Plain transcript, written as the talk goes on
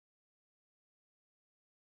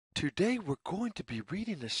Today we're going to be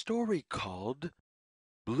reading a story called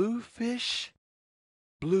Bluefish,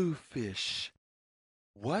 Bluefish.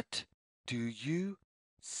 What do you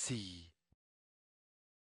see?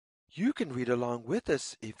 You can read along with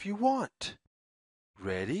us if you want.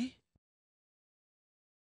 Ready?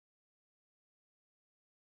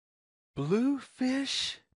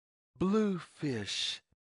 Bluefish, Bluefish.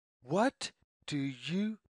 What do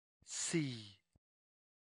you see?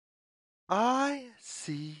 I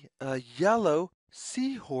see a yellow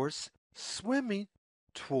seahorse swimming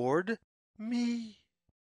toward me.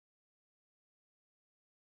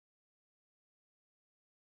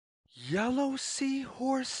 Yellow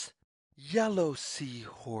seahorse, yellow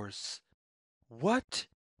seahorse. What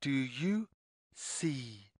do you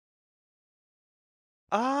see?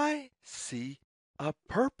 I see a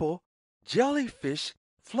purple jellyfish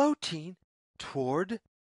floating toward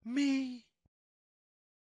me.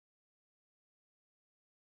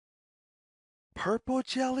 Purple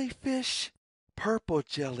jellyfish, purple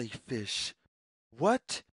jellyfish.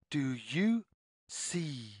 What do you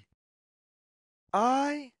see?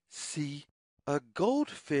 I see a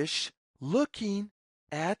goldfish looking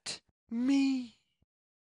at me.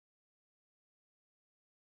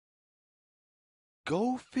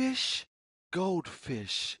 Goldfish,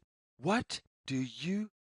 goldfish. What do you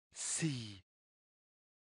see?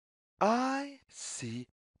 I see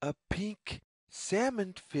a pink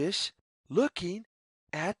salmon fish looking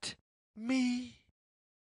at me.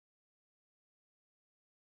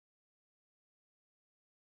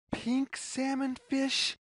 Pink salmon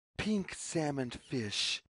fish, pink salmon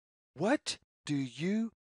fish. What do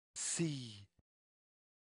you see?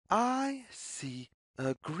 I see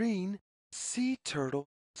a green sea turtle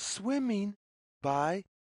swimming by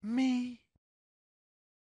me.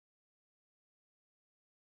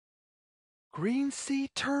 Green sea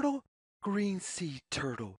turtle, green sea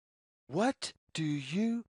turtle. What do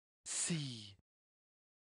you see?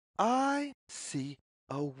 I see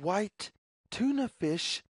a white tuna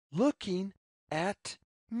fish looking at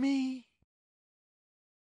me.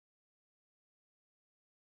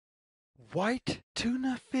 White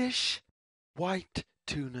tuna fish, white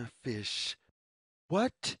tuna fish.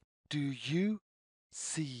 What do you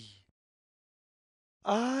see?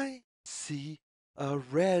 I see a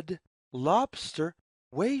red lobster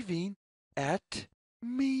waving at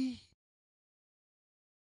me.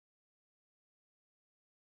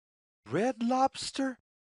 Red lobster,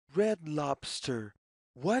 red lobster.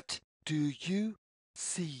 What do you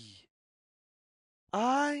see?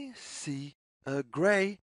 I see a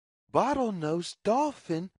gray bottlenose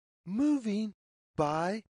dolphin moving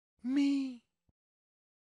by me.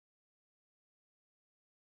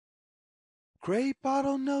 Gray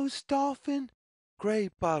bottlenose dolphin, gray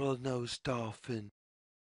bottlenose dolphin.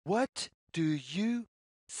 What do you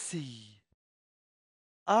see?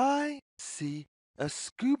 I see a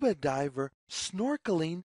scuba diver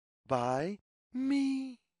snorkeling by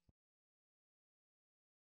me.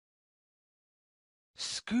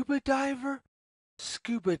 Scuba diver,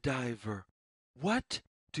 scuba diver. What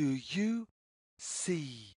do you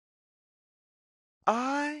see?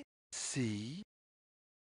 I see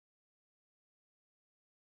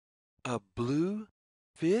a blue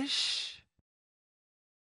fish,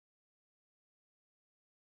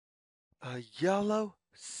 a yellow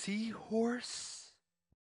seahorse,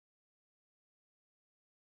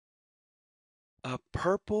 a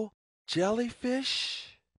purple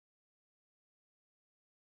jellyfish,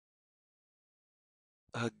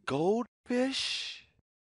 a goldfish,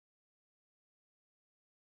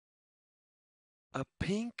 a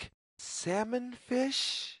pink salmon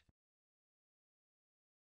fish,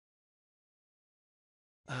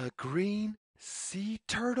 a green sea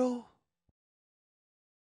turtle,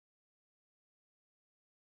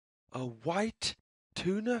 a white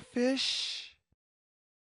tuna fish,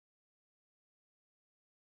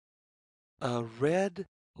 a red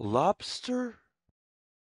lobster,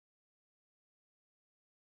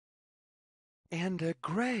 and a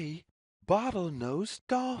gray bottlenose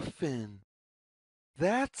dolphin.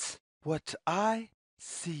 That's what I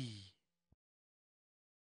see.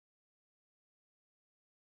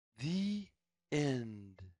 The end.